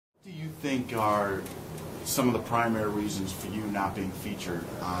think are some of the primary reasons for you not being featured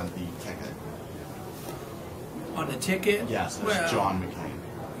on the ticket? On the ticket? Yes, as well, John McCain.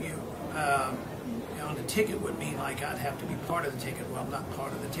 On the ticket would mean like I'd have to be part of the ticket. Well, I'm not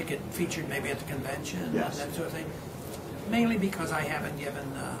part of the ticket, featured maybe at the convention, yes, that sort of thing. Mainly because I haven't given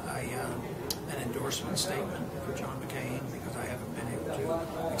an endorsement statement for John McCain, because I haven't been able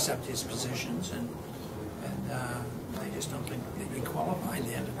to accept his positions, and I just don't think that you qualify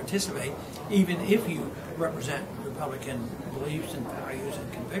then to participate, even if you represent Republican beliefs and values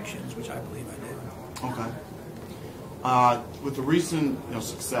and convictions, which I believe I do. Okay. With the recent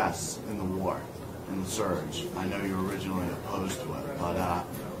success in the war, in the surge, I know you were originally opposed to it, but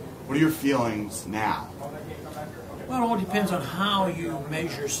what are your feelings now? Well, it all depends on how you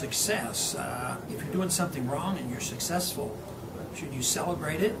measure success. If you're doing something wrong and you're successful, should you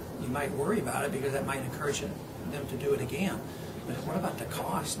celebrate it? You might worry about it because that might encourage them to do it again. But what about the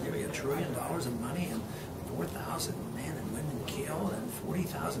cost? Nearly $1 trillion of money and 4,000 men and women killed and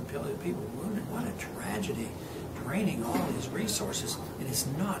 40,000 people wounded. What a tragedy, draining all these resources, and it's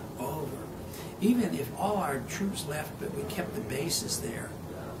not over. Even if all our troops left but we kept the bases there,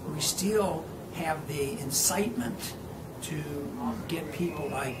 we still have the incitement to get people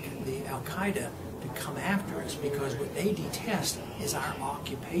like the Al-Qaeda to come after us, because what they detest is our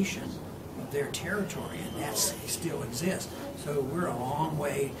occupation of their territory, and that still exists. So we're a long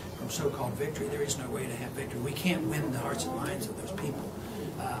way from so-called victory. There is no way to have victory. We can't win the hearts and minds of those people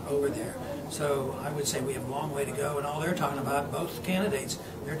over there. So I would say we have a long way to go, and all they're talking about, both candidates,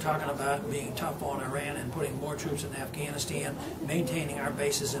 they're talking about being tough on Iran and putting more troops in Afghanistan, maintaining our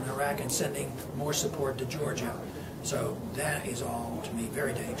bases in Iraq, and sending more support to Georgia. So that is all, to me,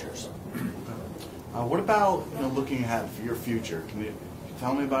 very dangerous. What about looking ahead for your future? Can you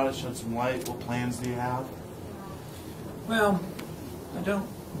tell me about it, shed some light? What plans do you have? Well, I don't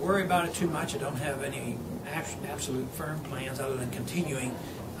worry about it too much. I don't have any absolute firm plans other than continuing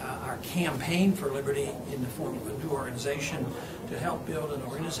our campaign for liberty in the form of a new organization to help build an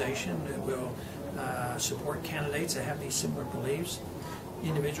organization that will support candidates that have these similar beliefs,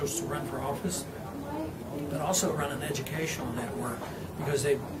 individuals to run for office, but also run an educational network, because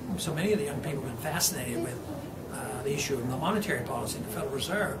so many of the young people have been fascinated with the issue of the monetary policy in the Federal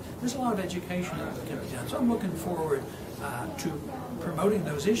Reserve. There's a lot of education that can be done. So I'm looking forward to promoting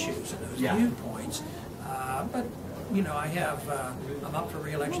those issues and those viewpoints. But I'm up for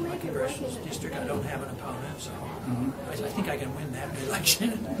re-election in my congressional district. I don't have an opponent, so I think I can win that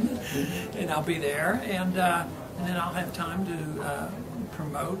election, and I'll be there, and then I'll have time to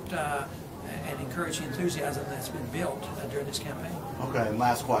promote and encourage the enthusiasm that's been built during this campaign. Okay, and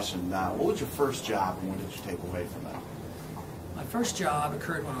last question. What was your first job, and what did you take away from it? My first job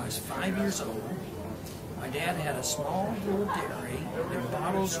occurred when I was 5 years old. My dad had a small little dairy. The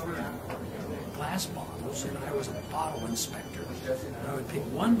bottles were glass bottles, and I was a bottle inspector. I would pick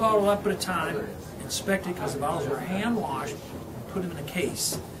one bottle up at a time, inspect it because the bottles were hand washed, and put them in a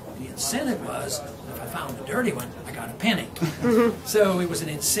case. The incentive was, if I found a dirty one, I got a penny. So it was an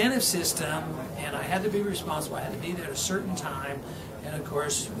incentive system, and I had to be responsible. I had to be there at a certain time, and of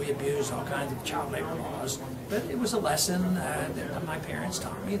course we abused all kinds of child labor laws. But it was a lesson that my parents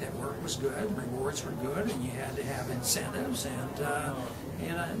taught me, that work was good, rewards were good, and you had to have incentives, and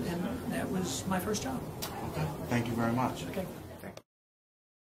that was my first job. Okay, thank you very much. Okay.